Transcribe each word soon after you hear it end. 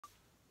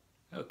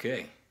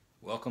Okay,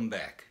 welcome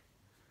back.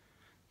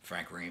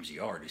 Frank Ramsey,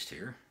 artist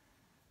here,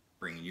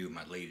 bringing you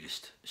my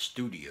latest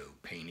studio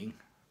painting,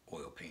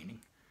 oil painting.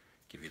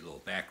 Give you a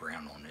little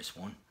background on this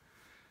one.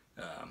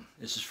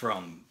 This is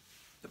from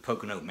the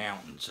Pocono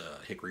Mountains,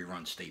 Hickory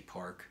Run State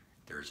Park.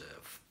 There's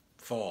a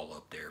fall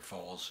up there,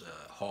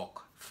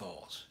 Hawk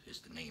Falls is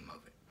the name of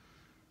it.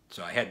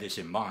 So I had this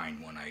in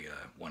mind when I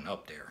went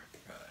up there,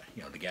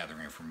 to gather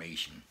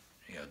information,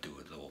 do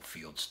a little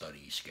field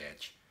study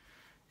sketch,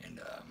 and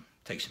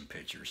take some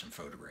pictures and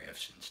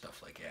photographs and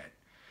stuff like that.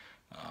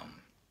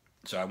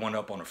 So I went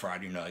up on a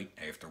Friday night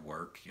after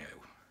work,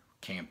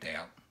 camped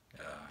out,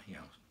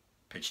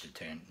 pitched a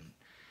tent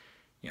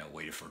and,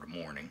 waited for the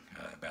morning.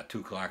 About 2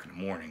 o'clock in the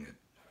morning,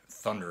 a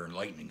thunder and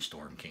lightning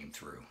storm came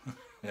through.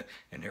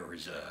 And there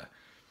was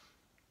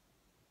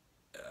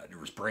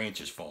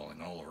branches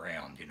falling all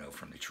around,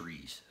 from the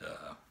trees.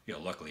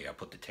 Luckily I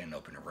put the tent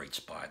up in the right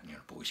spot.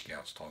 The Boy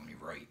Scouts taught me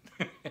right.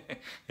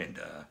 And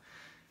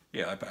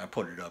I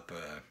put it up,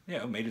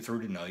 made it through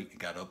the night,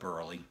 got up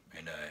early,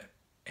 and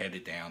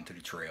headed down to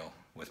the trail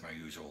with my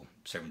usual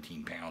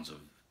 17 pounds of,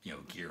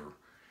 gear,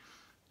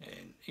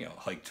 and,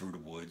 hiked through the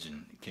woods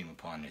and came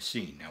upon this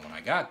scene. Now, when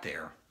I got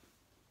there,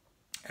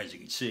 as you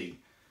can see,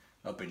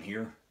 up in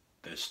here,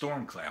 the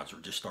storm clouds were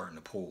just starting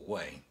to pull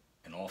away,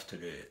 and off to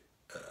the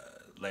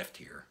left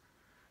here,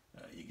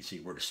 you can see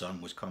where the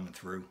sun was coming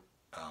through.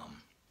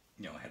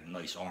 It had a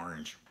nice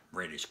orange,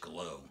 reddish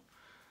glow.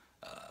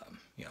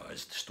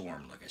 As the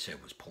storm, like I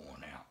said, was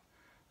pulling out.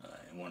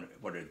 And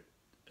what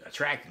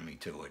attracted me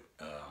to it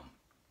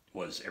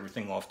was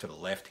everything off to the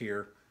left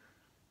here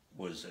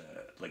was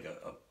like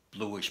a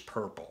bluish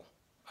purple.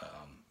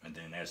 And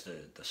then as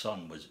the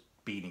sun was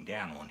beating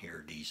down on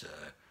here, these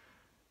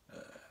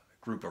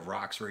group of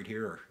rocks right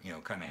here,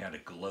 kind of had a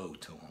glow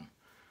to them.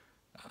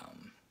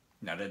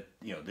 Now that,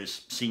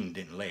 this scene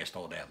didn't last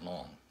all that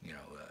long,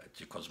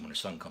 because when the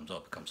sun comes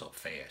up, it comes up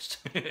fast.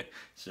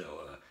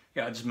 So,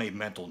 I just made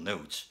mental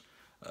notes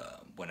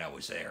when I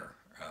was there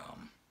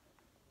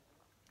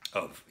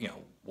of,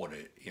 what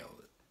it,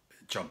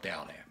 jumped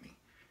out at me.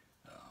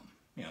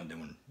 And then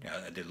when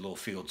I did a little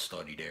field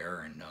study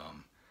there, and,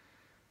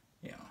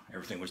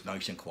 everything was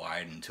nice and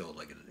quiet until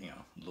like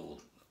a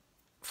little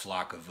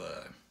flock of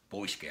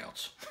Boy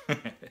Scouts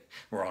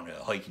were on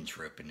a hiking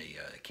trip, and they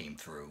came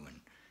through, and,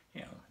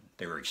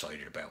 they were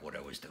excited about what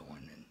I was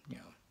doing, and,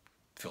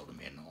 filled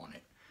them in on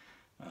it.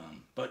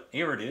 But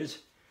here it is.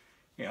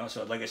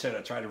 So like I said,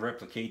 I try to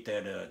replicate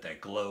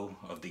that glow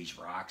of these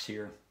rocks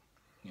here.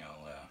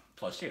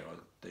 Plus,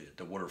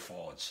 the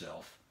waterfall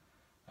itself.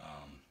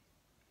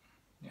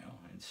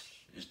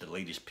 It's the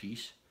latest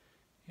piece.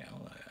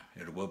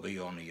 It will be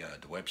on the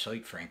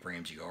website,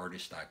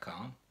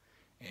 frankramseyartist.com,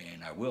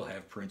 and I will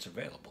have prints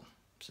available.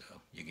 So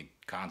you can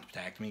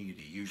contact me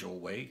the usual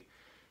way,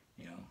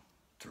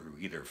 through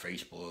either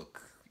Facebook,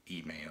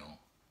 email,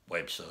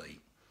 website,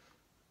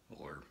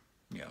 or,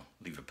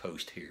 leave a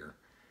post here.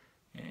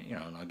 And,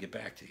 and I'll get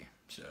back to you.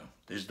 So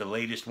this is the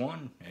latest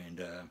one,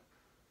 and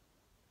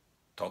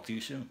talk to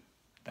you soon.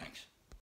 Thanks.